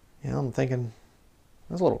 You know, I'm thinking,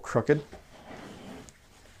 that's a little crooked.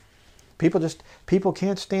 People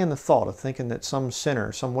can't stand the thought of thinking that some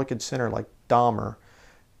sinner, some wicked sinner like Dahmer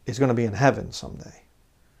is going to be in heaven someday.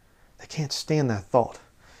 They can't stand that thought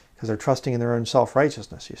because they're trusting in their own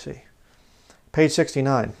self-righteousness, you see. Page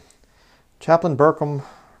 69. Chaplain Burkham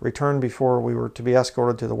returned before we were to be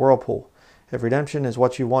escorted to the whirlpool. If redemption is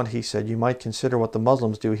what you want, he said, you might consider what the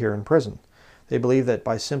Muslims do here in prison. They believe that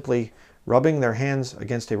by simply rubbing their hands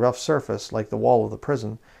against a rough surface like the wall of the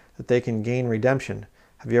prison, that they can gain redemption.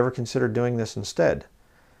 Have you ever considered doing this instead?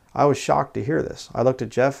 I was shocked to hear this. I looked at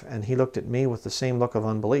Jeff, and he looked at me with the same look of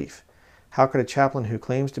unbelief. How could a chaplain who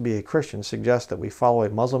claims to be a Christian suggest that we follow a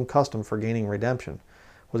Muslim custom for gaining redemption?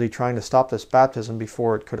 Was he trying to stop this baptism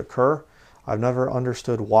before it could occur? I've never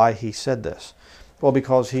understood why he said this. Well,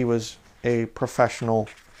 because he was a professional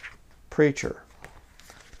preacher.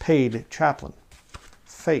 Paid chaplain.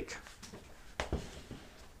 Fake.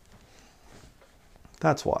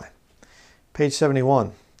 That's why. Page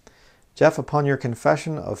 71. Jeff, upon your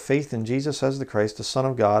confession of faith in Jesus as the Christ, the Son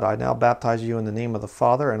of God, I now baptize you in the name of the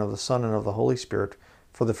Father and of the Son and of the Holy Spirit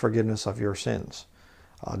for the forgiveness of your sins.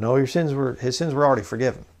 No, his sins were already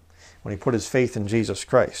forgiven when he put his faith in Jesus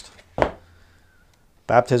Christ.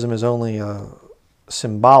 Baptism is only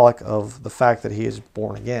symbolic of the fact that he is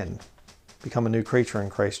born again, become a new creature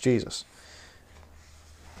in Christ Jesus.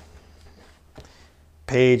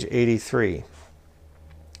 Page 83.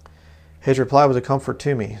 His reply was a comfort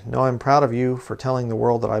to me. No, I'm proud of you for telling the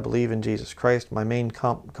world that I believe in Jesus Christ. My main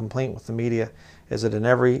complaint with the media is that in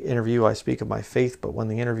every interview I speak of my faith, but when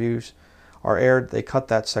the interviews are aired, they cut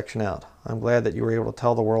that section out. I'm glad that you were able to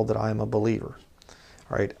tell the world that I am a believer.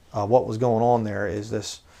 All right, what was going on there is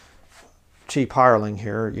this cheap hireling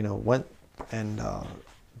here, went and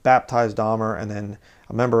baptized Dahmer, and then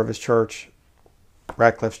a member of his church,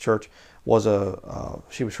 Radcliffe's church,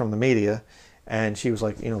 she was from the media, and she was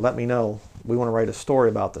like, let me know. We want to write a story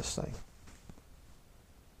about this thing.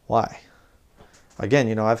 Why?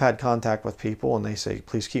 Again, I've had contact with people, and they say,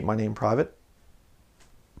 please keep my name private.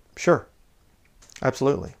 Sure.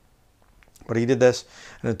 Absolutely. But he did this,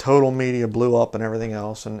 and the total media blew up and everything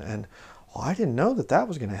else, and I didn't know that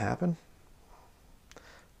was going to happen.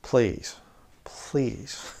 Please.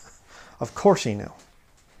 Of course he knew.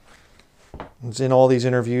 It's in all these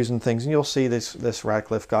interviews and things, and you'll see this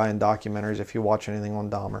Radcliffe guy in documentaries. If you watch anything on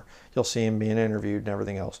Dahmer, you'll see him being interviewed and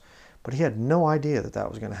everything else. But he had no idea that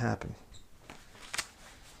was going to happen.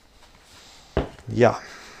 Yeah.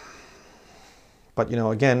 But,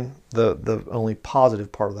 again, the only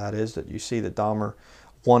positive part of that is that you see that Dahmer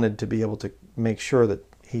wanted to be able to make sure that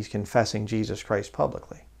he's confessing Jesus Christ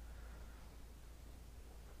publicly.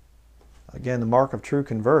 Again, the mark of true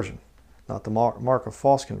conversion, not the mark of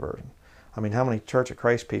false conversion. I mean, how many Church of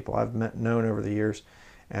Christ people I've known over the years,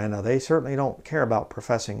 and they certainly don't care about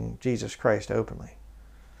professing Jesus Christ openly.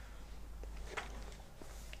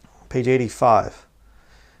 Page 85.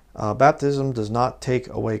 Baptism does not take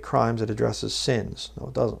away crimes, it addresses sins. No,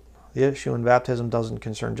 it doesn't. The issue in baptism doesn't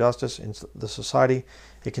concern justice in the society,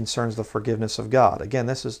 it concerns the forgiveness of God. Again,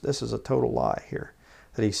 this is a total lie here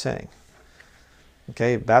that he's saying.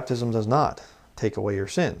 Okay, baptism does not take away your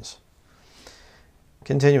sins.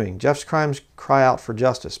 Continuing, Jeff's crimes cry out for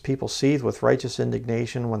justice. People seethe with righteous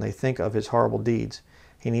indignation when they think of his horrible deeds.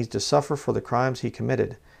 He needs to suffer for the crimes he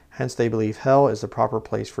committed. Hence they believe hell is the proper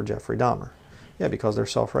place for Jeffrey Dahmer. Yeah, because they're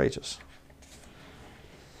self-righteous.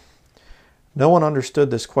 No one understood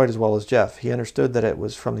this quite as well as Jeff. He understood that it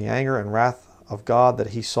was from the anger and wrath of God that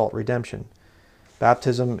he sought redemption.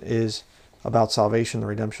 Baptism is about salvation, the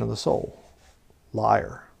redemption of the soul.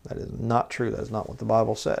 Liar. That is not true. That is not what the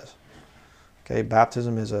Bible says. Okay,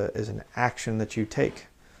 baptism is an action that you take.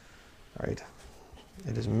 All right.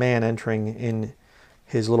 It is man entering in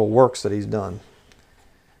his little works that he's done.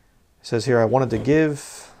 It says here, I wanted to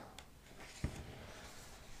give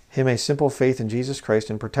him a simple faith in Jesus Christ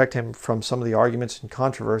and protect him from some of the arguments and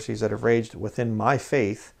controversies that have raged within my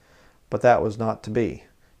faith, but that was not to be.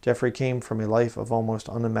 Jeffrey came from a life of almost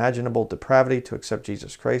unimaginable depravity to accept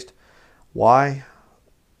Jesus Christ. Why?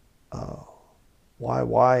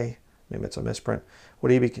 Maybe it's a misprint.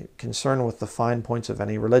 Would he be concerned with the fine points of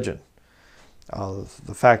any religion?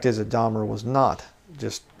 The fact is that Dahmer was not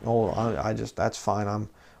just, that's fine, I'm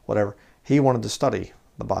whatever. He wanted to study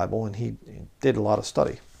the Bible, and he did a lot of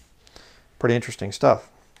study. Pretty interesting stuff.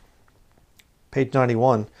 Page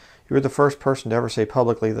 91, you were the first person to ever say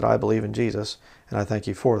publicly that I believe in Jesus, and I thank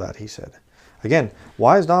you for that, he said. Again,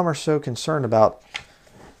 why is Dahmer so concerned about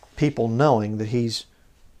people knowing that he's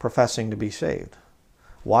professing to be saved?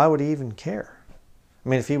 Why would he even care? I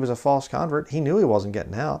mean, if he was a false convert, he knew he wasn't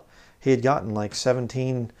getting out. He had gotten like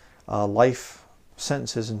 17 life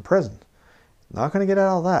sentences in prison. Not going to get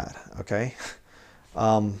out of that, okay?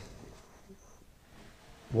 What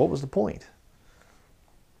was the point?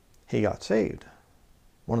 He got saved.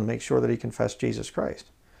 Wanted to make sure that he confessed Jesus Christ.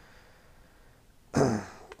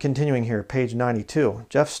 Continuing here, page 92.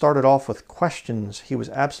 Jeff started off with questions. He was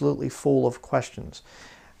absolutely full of questions.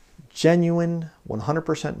 Genuine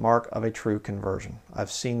 100% mark of a true conversion. I've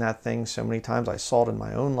seen that thing so many times. I saw it in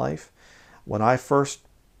my own life. When I first,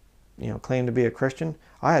 claimed to be a Christian,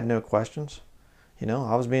 I had no questions.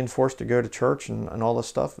 I was being forced to go to church and all this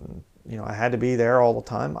stuff, and I had to be there all the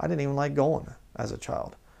time. I didn't even like going as a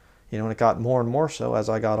child. And it got more and more so as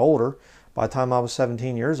I got older. By the time I was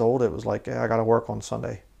 17 years old, it was like, I got to work on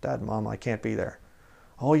Sunday. Dad and Mom, I can't be there.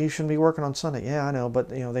 Oh, you shouldn't be working on Sunday. Yeah, I know, but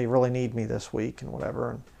they really need me this week and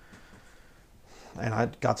whatever. And I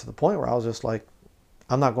got to the point where I was just like,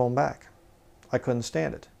 I'm not going back. I couldn't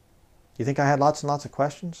stand it. You think I had lots and lots of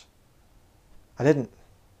questions? I didn't.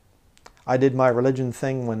 I did my religion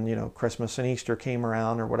thing when, you know, Christmas and Easter came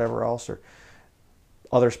around or whatever else, or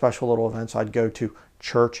other special little events. I'd go to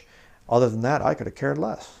church. Other than that, I could have cared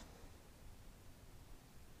less.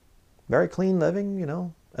 Very clean living, you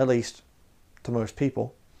know, at least to most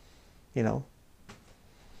people, you know.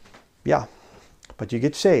 Yeah, but you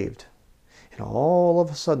get saved, and all of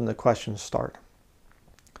a sudden the questions start.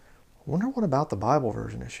 I wonder what about the Bible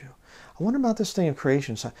version issue. I wonder about this thing of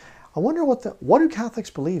creation. I wonder what do Catholics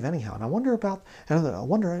believe anyhow? And I wonder about,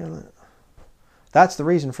 that's the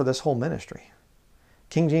reason for this whole ministry.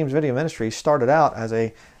 King James Video Ministries started out as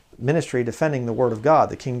a ministry defending the Word of God,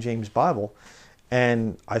 the King James Bible,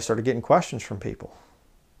 and I started getting questions from people.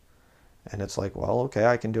 And it's like, well, okay,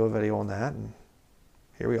 I can do a video on that, and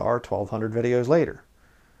here we are 1,200 videos later,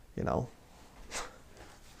 you know.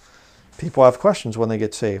 People have questions when they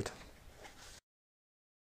get saved.